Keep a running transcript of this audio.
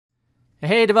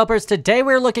Hey developers, today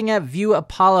we're looking at Vue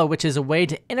Apollo, which is a way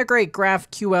to integrate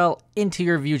GraphQL into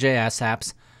your Vue.js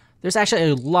apps. There's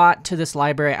actually a lot to this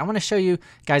library. I want to show you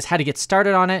guys how to get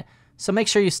started on it, so make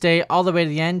sure you stay all the way to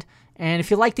the end. And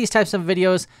if you like these types of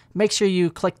videos, make sure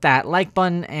you click that like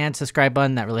button and subscribe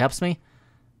button. That really helps me.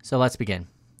 So let's begin.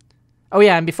 Oh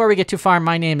yeah, and before we get too far,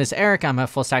 my name is Eric. I'm a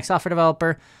full stack software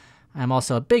developer. I'm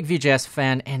also a big Vue.js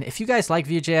fan, and if you guys like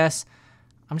Vue.js,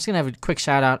 I'm just going to have a quick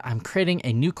shout out. I'm creating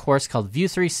a new course called Vue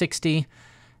 360.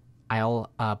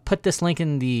 I'll put this link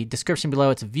in the description below.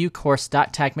 It's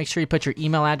vuecourse.tech. Make sure you put your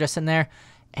email address in there,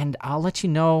 and I'll let you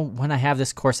know when I have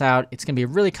this course out. It's going to be a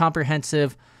really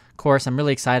comprehensive course. I'm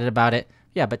really excited about it.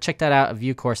 Yeah, but check that out at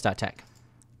vuecourse.tech.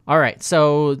 All right,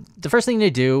 so the first thing to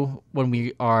do when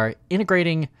we are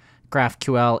integrating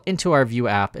GraphQL into our Vue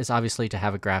app is obviously to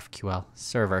have a GraphQL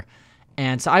server.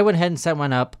 And so I went ahead and set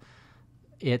one up.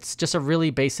 It's just a really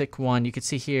basic one. You can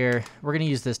see here, we're going to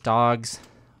use this dogs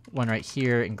one right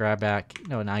here and grab back,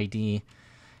 an ID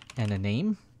and a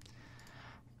name.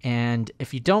 And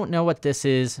if you don't know what this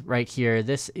is right here,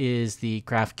 this is the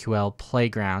GraphQL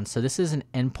playground. So this is an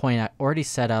endpoint I already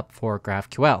set up for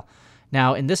GraphQL.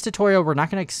 Now in this tutorial, we're not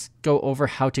going to go over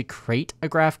how to create a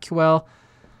GraphQL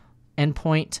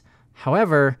endpoint.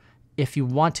 However, if you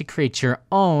want to create your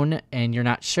own and you're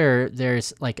not sure,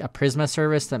 there's like a Prisma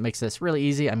service that makes this really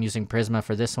easy. I'm using Prisma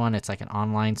for this one. It's like an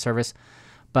online service,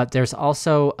 but there's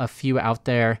also a few out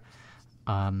there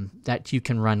that you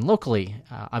can run locally.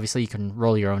 Obviously, you can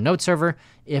roll your own node server.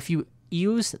 If you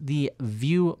use the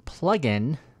Vue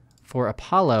plugin for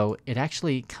Apollo, it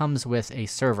actually comes with a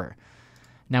server.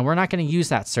 Now, we're not going to use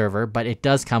that server, but it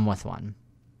does come with one.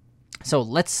 So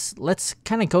let's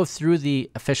kind of go through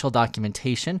the official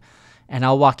documentation, and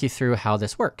I'll walk you through how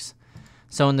this works.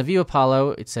 So in the Vue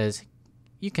Apollo, it says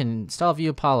you can install Vue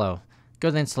Apollo, go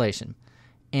to the installation.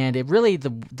 And it really,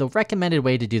 the recommended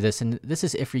way to do this, and this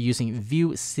is if you're using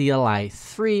Vue CLI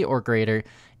 3 or greater,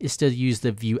 is to use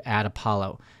the Vue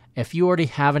Apollo. If you already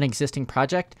have an existing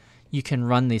project, you can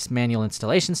run these manual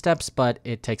installation steps, but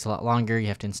it takes a lot longer. You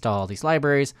have to install all these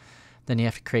libraries. Then you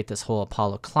have to create this whole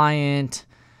Apollo client,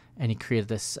 and you create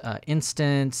this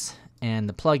instance and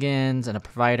the plugins and a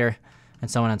provider and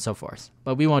so on and so forth.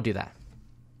 But we won't do that.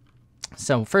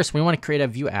 So first we want to create a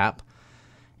Vue app.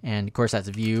 And of course that's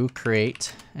Vue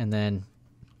create and then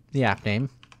the app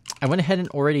name. I went ahead and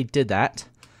already did that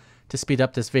to speed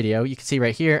up this video. You can see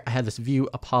right here, I have this Vue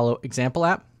Apollo example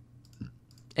app.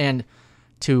 And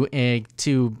to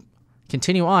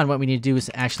continue on, what we need to do is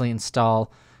actually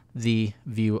install the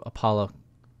Vue Apollo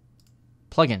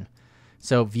plugin.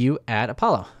 So Vue add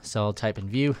Apollo. So I'll type in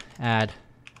Vue add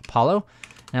Apollo.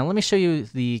 Now let me show you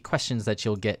the questions that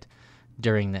you'll get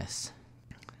during this.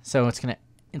 So it's going to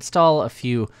install a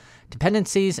few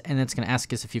dependencies, and it's going to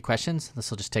ask us a few questions.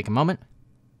 This will just take a moment.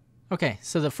 Okay,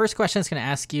 so the first question it's going to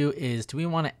ask you is, do we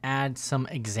want to add some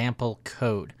example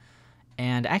code?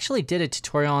 And I actually did a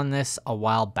tutorial on this a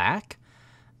while back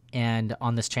and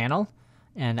on this channel.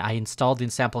 And I installed the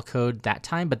example code that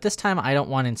time, but this time I don't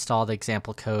want to install the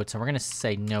example code, so we're going to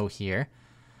say no here.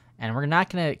 And we're not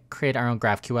going to create our own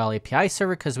GraphQL API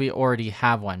server because we already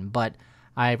have one, but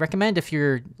I recommend if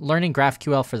you're learning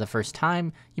GraphQL for the first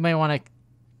time, you might want to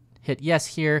hit yes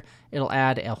here. It'll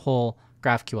add a whole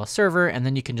GraphQL server, and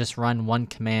then you can just run one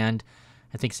command.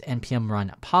 I think it's npm run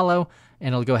Apollo,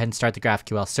 and it'll go ahead and start the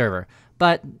GraphQL server.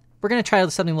 But we're going to try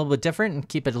something a little bit different and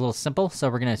keep it a little simple, so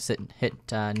we're going to hit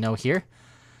no here.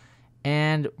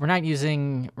 And we're not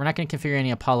going to configure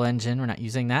any Apollo engine. We're not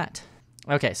using that.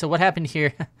 Okay, so what happened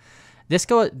here? This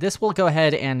will go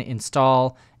ahead and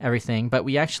install everything, but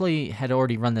we actually had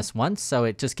already run this once, so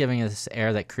it's just giving us this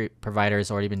error that provider has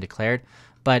already been declared.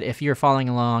 But if you're following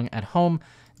along at home,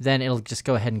 then it'll just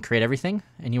go ahead and create everything,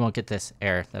 and you won't get this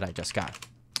error that I just got.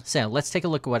 So let's take a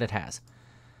look at what it has.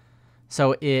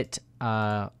 So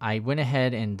I went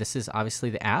ahead, and this is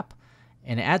obviously the app.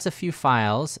 And it adds a few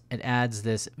files. It adds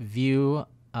this Vue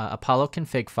Apollo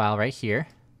config file right here,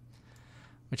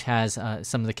 which has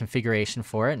some of the configuration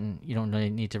for it, and you don't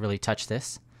really need to really touch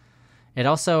this. It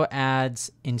also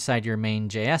adds inside your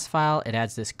main.js file, it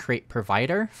adds this create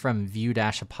provider from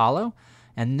Vue-Apollo,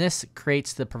 and this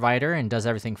creates the provider and does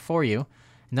everything for you.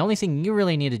 And the only thing you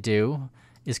really need to do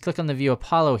is click on the Vue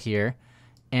Apollo here,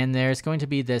 and there's going to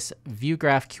be this Vue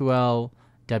GraphQL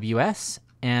WS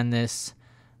and this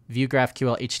Vue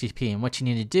GraphQL HTTP, and what you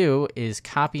need to do is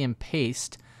copy and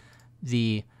paste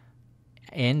the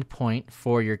endpoint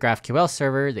for your GraphQL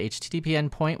server, the HTTP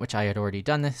endpoint, which I had already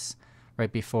done this right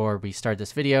before we started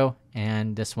this video,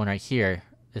 and this one right here,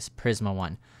 this Prisma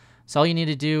one. So all you need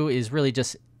to do is really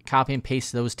just copy and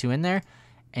paste those two in there,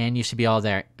 and you should be all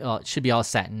there. It should be all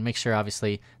set, and make sure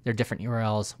obviously there are different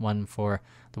URLs, one for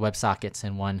the WebSockets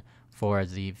and one for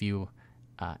the Vue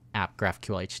app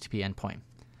GraphQL HTTP endpoint.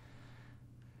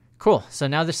 Cool. So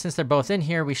now since they're both in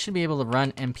here, we should be able to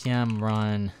run npm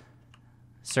run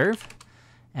serve,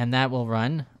 and that will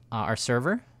run our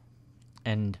server.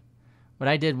 And what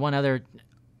I did, one other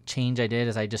change I did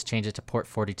is I just changed it to port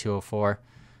 4204,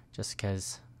 just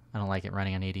because I don't like it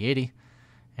running on 8080.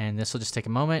 And this will just take a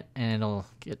moment and it'll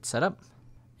get set up.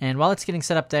 And while it's getting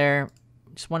set up there,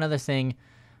 just one other thing,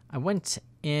 I went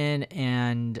in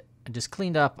and just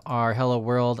cleaned up our hello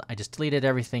world. I just deleted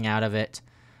everything out of it.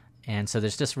 And so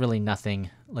there's just really nothing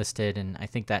listed. And I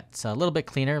think that's a little bit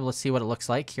cleaner. Let's see what it looks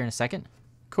like here in a second.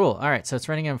 Cool. All right. So it's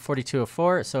running on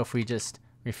 4204. So if we just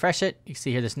refresh it, you can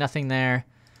see here there's nothing there.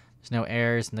 There's no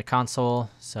errors in the console.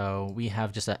 So we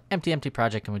have just an empty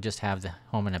project, and we just have the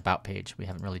home and about page. We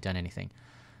haven't really done anything.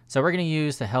 So we're going to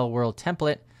use the hello world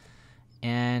template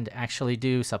and actually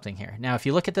do something here. Now, if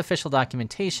you look at the official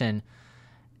documentation,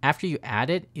 after you add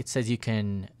it, it says you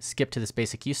can skip to this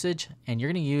basic usage, and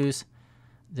you're going to use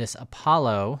this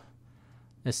Apollo,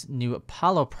 this new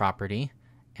Apollo property,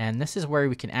 and this is where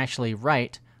we can actually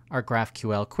write our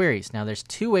GraphQL queries. Now, there's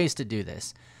two ways to do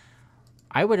this.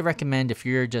 I would recommend, if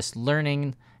you're just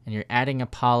learning and you're adding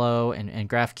Apollo and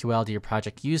GraphQL to your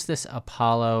project, use this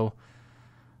Apollo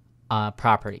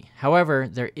property. However,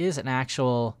 there is an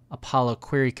actual Apollo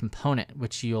query component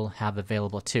which you'll have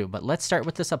available too. But let's start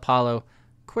with this Apollo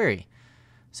query.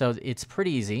 So it's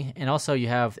pretty easy, and also you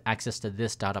have access to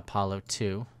this .apollo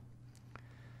too.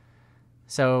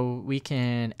 So we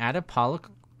can add Apollo.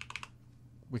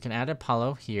 We can add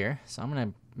Apollo here. So I'm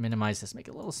going to minimize this, make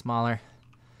it a little smaller.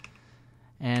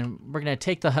 And we're going to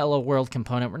take the hello world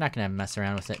component. We're not going to mess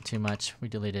around with it too much. We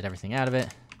deleted everything out of it.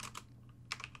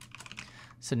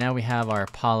 So now we have our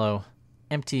Apollo,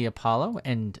 empty Apollo,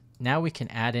 and now we can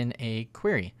add in a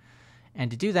query. And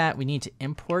to do that, we need to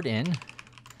import in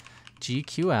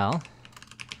GQL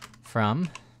from,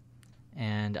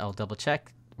 and I'll double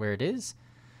check where it is.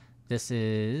 This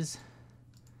is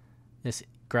this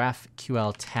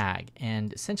GraphQL tag.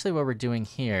 And essentially what we're doing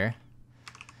here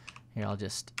I'll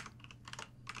just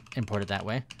import it that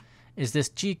way, is this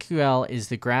GQL is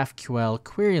the GraphQL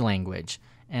query language.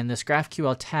 And this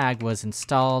GraphQL tag was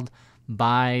installed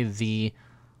by the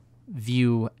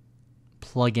Vue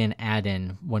plugin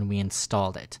add-in when we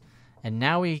installed it. And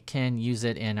now we can use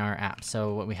it in our app.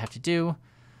 So what we have to do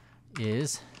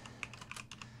is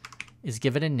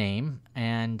give it a name.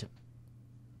 And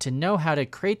to know how to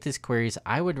create these queries,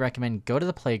 I would recommend go to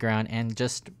the playground and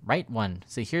just write one.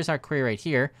 So here's our query right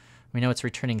here. We know it's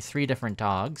returning 3 different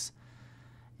dogs.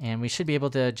 And we should be able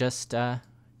to just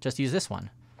use this one.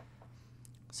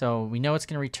 So we know it's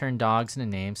going to return dogs and a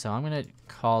name. So I'm going to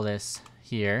call this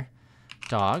here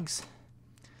dogs.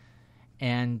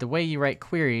 And the way you write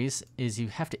queries is you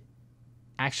have to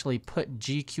actually put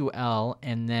GQL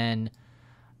and then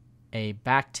a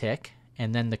backtick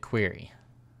and then the query.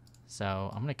 So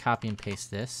I'm going to copy and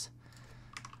paste this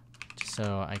just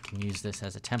so I can use this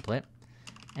as a template.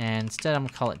 And instead I'm going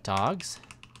to call it dogs.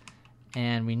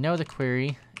 And we know the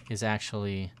query is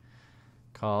actually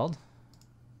called,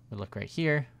 we look right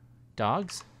here,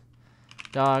 dogs,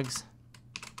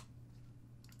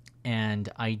 and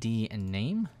ID and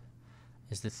name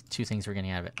is the 2 things we're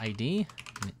getting out of it. ID,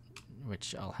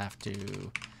 which I'll have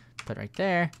to put right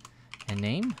there, and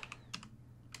name,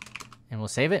 and we'll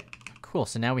save it. Cool,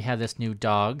 so now we have this new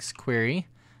dogs query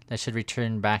that should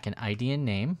return back an ID and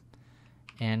name.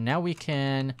 And now we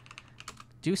can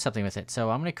do something with it. So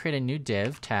I'm going to create a new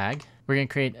div tag. We're going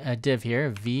to create a div here,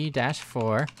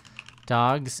 v-4,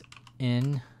 dogs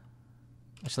in,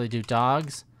 actually do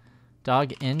dogs,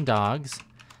 dog in dogs,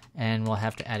 and we'll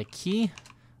have to add a key,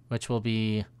 which will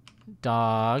be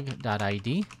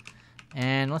dog.id.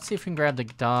 And let's see if we can grab the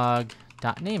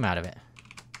dog.name out of it.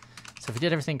 So if we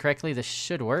did everything correctly, this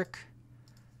should work.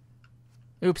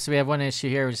 Oops, we have one issue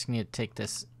here. We're just going to take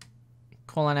this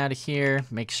colon out of here,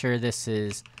 make sure this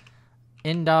is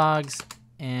in dogs,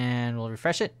 and we'll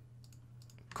refresh it.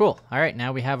 Cool. All right,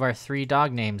 now we have our 3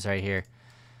 dog names right here.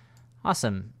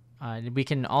 Awesome. We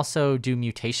can also do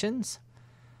mutations.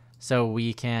 So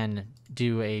we can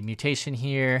do a mutation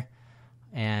here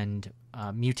and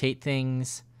mutate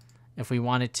things if we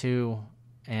wanted to,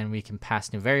 and we can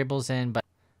pass new variables in. But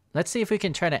let's see if we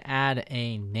can try to add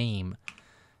a name.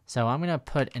 So I'm going to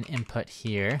put an input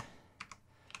here.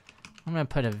 I'm going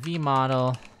to put a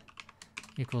vModel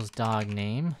equals dog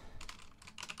name.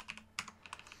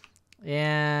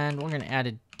 And we're going to add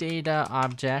a data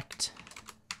object.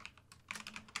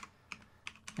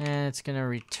 And it's going to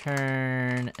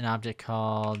return an object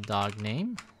called dog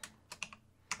name.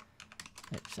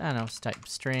 Oops, I don't know, type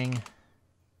string.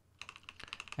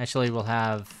 Actually, we'll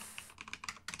have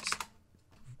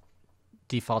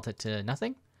default it to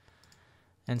nothing.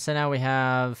 And so now we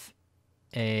have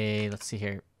a, let's see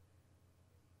here.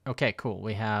 Okay, cool.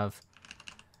 We have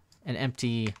an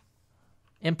empty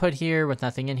input here with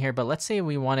nothing in here, but let's say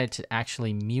we wanted to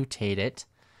actually mutate it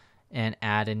and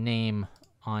add a name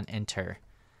on enter.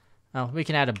 Oh, we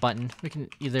can add a button. We can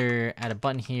either add a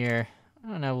button here. I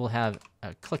don't know, we'll have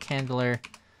a click handler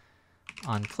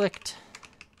on clicked,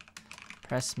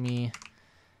 press me,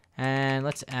 and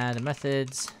let's add a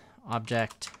methods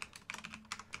object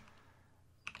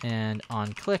and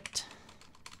on clicked.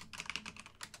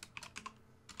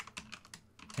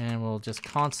 And we'll just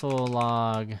console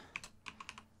log,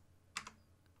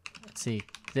 let's see,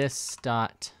 this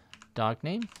dot dog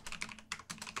name.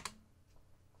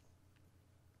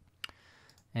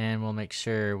 And we'll make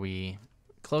sure we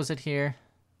close it here.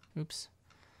 Oops.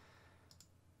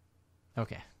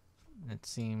 Okay, that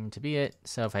seemed to be it.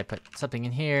 So if I put something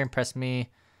in here and press me,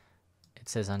 it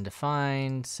says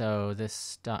undefined. So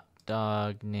this dot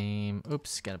dog name,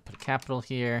 oops, gotta put a capital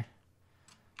here.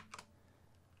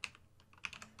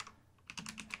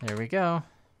 There we go.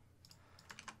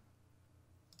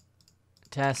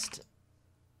 Test.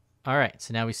 All right,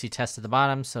 so now we see test at the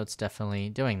bottom, so it's definitely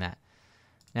doing that.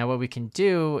 Now what we can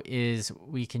do is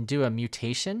we can do a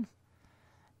mutation,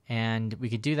 and we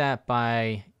could do that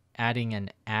by adding an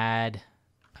add,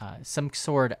 some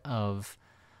sort of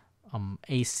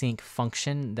async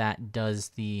function that does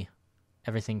the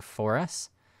everything for us.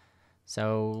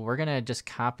 So we're gonna just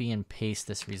copy and paste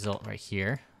this result right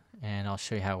here, and I'll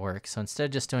show you how it works. So instead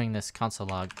of just doing this console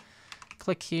log,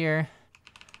 click here,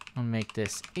 I'll make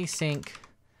this async,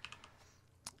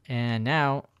 and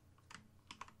now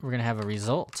we're gonna have a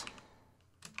result,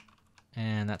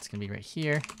 and that's gonna be right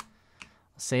here.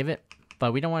 I'll save it,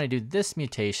 but we don't want to do this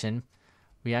mutation.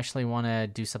 We actually want to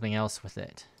do something else with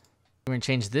it. We're gonna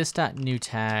change this .new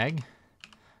tag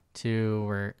to,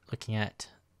 we're looking at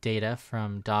data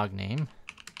from dog name,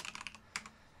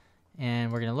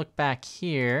 and we're gonna look back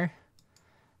here,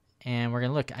 and we're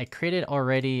gonna look. I created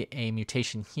already a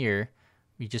mutation here.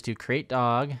 We just do create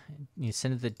dog. You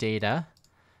send it the data.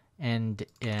 And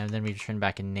then we return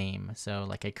back a name. So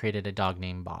like I created a dog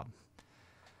named Bob.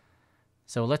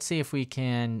 So let's see if we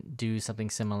can do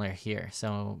something similar here.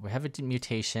 So we have a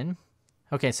mutation.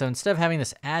 Okay, so instead of having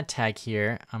this add tag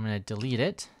here, I'm going to delete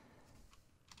it.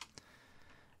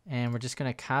 And we're just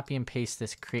going to copy and paste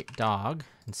this create dog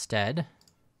instead.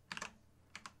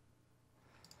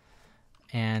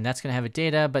 And that's going to have a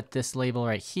data, but this label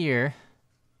right here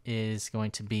is going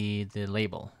to be the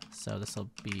label. So this will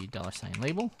be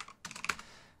 $label.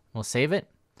 We'll save it,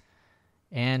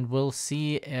 and we'll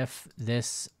see if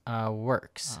this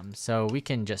works. So we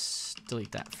can just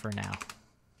delete that for now.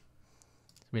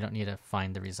 We don't need to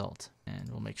find the result, and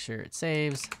we'll make sure it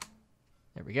saves.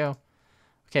 There we go.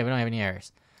 Okay, we don't have any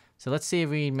errors. So let's see if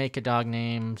we make a dog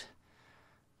named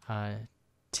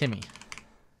Timmy.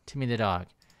 Timmy the dog.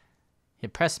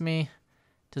 Hit press me.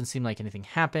 Doesn't seem like anything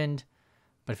happened.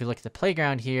 But if you look at the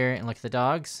playground here and look at the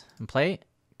dogs and play,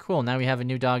 cool, now we have a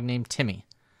new dog named Timmy.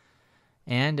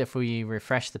 And if we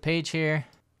refresh the page here,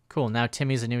 cool, now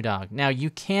Timmy's a new dog. Now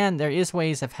there is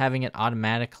ways of having it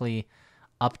automatically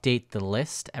update the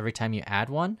list every time you add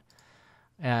one.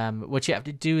 What you have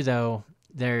to do though,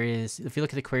 if you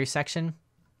look at the query section,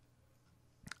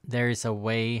 there is a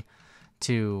way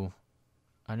to,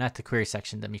 not the query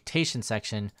section, the mutation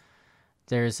section,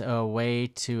 there's a way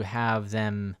to have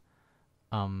them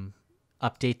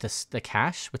update the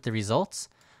cache with the results,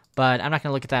 but I'm not going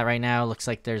to look at that right now. It looks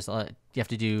like there's you have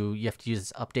to use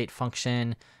this update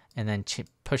function and then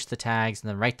push the tags and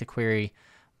then write the query.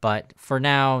 But for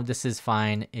now, this is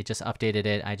fine. It just updated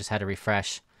it. I just had to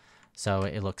refresh, so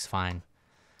it looks fine.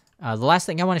 The last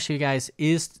thing I want to show you guys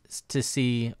is to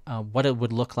see what it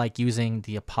would look like using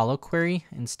the Apollo query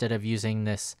instead of using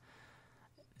this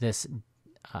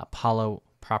Apollo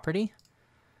property.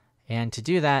 And to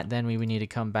do that, then we would need to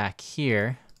come back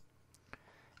here,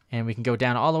 and we can go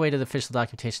down all the way to the official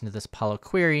documentation of this Apollo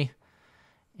query,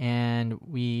 and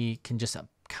we can just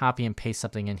copy and paste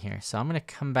something in here. So I'm going to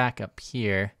come back up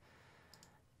here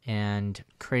and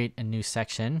create a new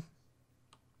section.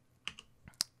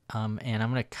 And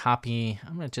I'm going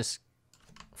to just,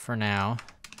 for now,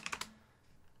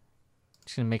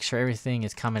 just going to make sure everything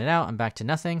is commented out. I'm back to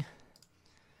nothing.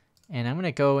 And I'm going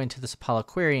to go into this Apollo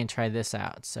query and try this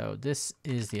out. So this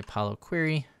is the Apollo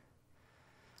query.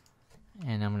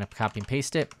 And I'm going to copy and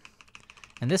paste it.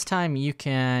 And this time you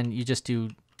just do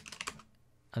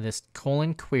this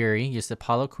colon query, use the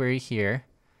Apollo query here.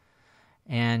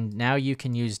 And now you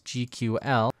can use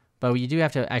GQL, but you do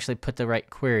have to actually put the right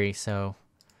query. So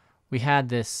we had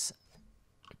this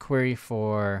query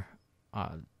for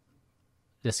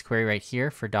this query right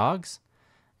here for dogs,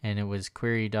 and it was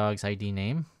query dogs ID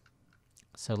name.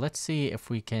 So let's see if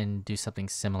we can do something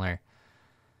similar.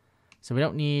 So we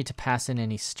don't need to pass in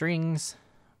any strings,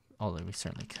 although we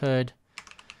certainly could.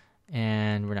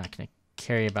 And we're not going to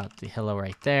care about the hello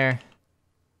right there.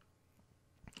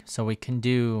 So we can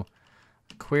do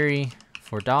a query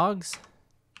for dogs.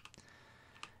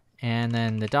 And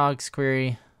then the dogs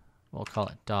query, we'll call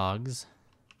it dogs.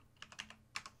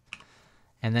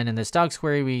 And then in this dogs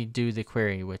query, we do the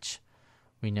query, which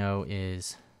we know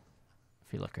is,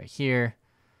 if you look right here,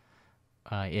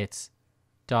 it's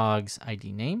dogs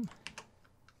ID name.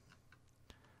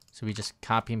 So we just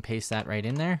copy and paste that right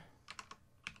in there.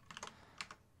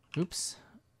 Oops.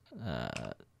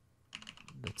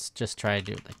 Let's just try to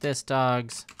do it like this,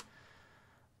 dogs.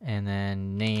 And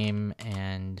then name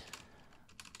and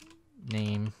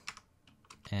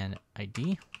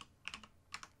ID.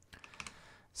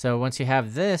 So once you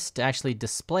have this, to actually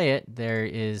display it, there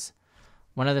is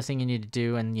one other thing you need to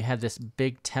do, and you have this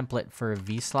big template for a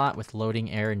vslot with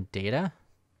loading error and data.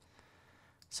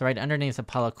 So right underneath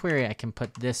Apollo query, I can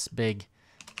put this big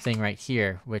thing right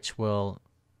here, which will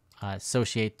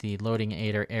associate the loading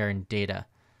error and data.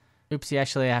 Oopsie,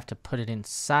 actually I have to put it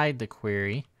inside the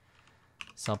query.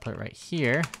 So I'll put it right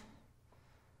here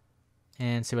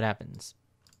and see what happens.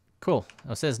 Cool.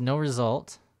 It says no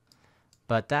result,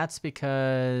 but that's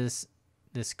because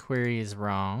this query is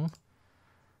wrong.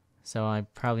 So I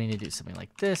probably need to do something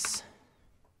like this.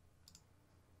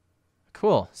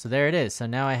 Cool. So there it is. So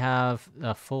now I have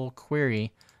a full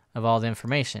query of all the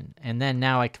information. And then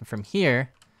now I can, from here,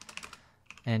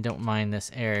 and don't mind this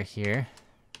error here,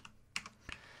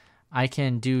 I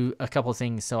can do a couple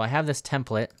things. So I have this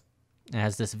template. It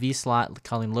has this vslot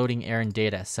calling loading error and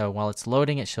data. So while it's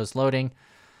loading, it shows loading.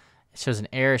 It shows an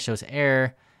error, it shows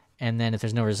error. And then if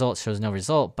there's no result, it shows no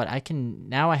result. But I can,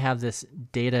 now I have this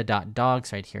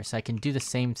data.dogs right here. So I can do the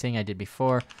same thing I did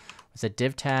before with a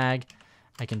div tag.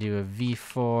 I can do a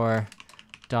v4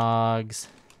 dogs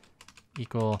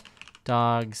equal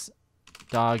dogs,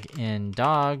 dog in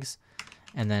dogs.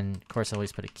 And then, of course, I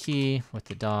always put a key with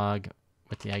the dog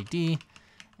with the ID.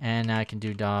 And now I can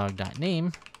do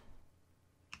dog.name.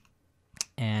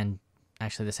 And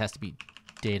actually, this has to be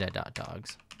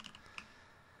data.dogs.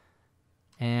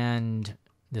 And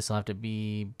this will have to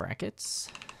be brackets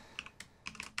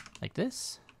like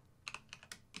this.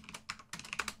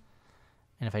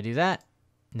 And if I do that,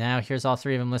 now here's all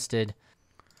three of them listed.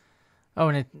 Oh,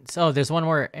 and there's one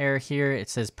more error here. It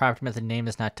says property method name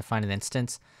is not defined in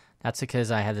instance. That's because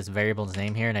I have this variable's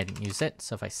name here and I didn't use it.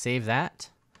 So if I save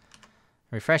that,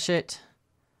 refresh it,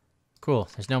 cool,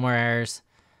 there's no more errors.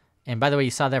 And by the way,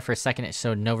 you saw there for a second, it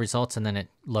showed no results and then it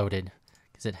loaded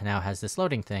because it now has this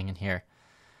loading thing in here.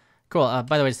 Cool.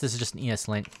 By the way, this is just an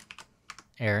ESLint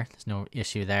error. There's no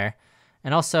issue there.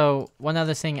 And also, one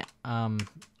other thing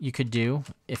you could do,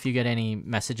 if you get any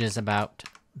messages about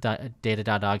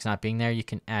data.dogs not being there, you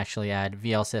can actually add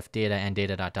velsif data and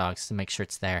data.dogs to make sure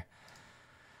it's there.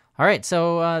 All right,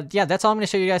 so yeah, that's all I'm going to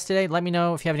show you guys today. Let me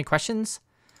know if you have any questions.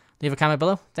 Leave a comment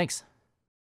below. Thanks.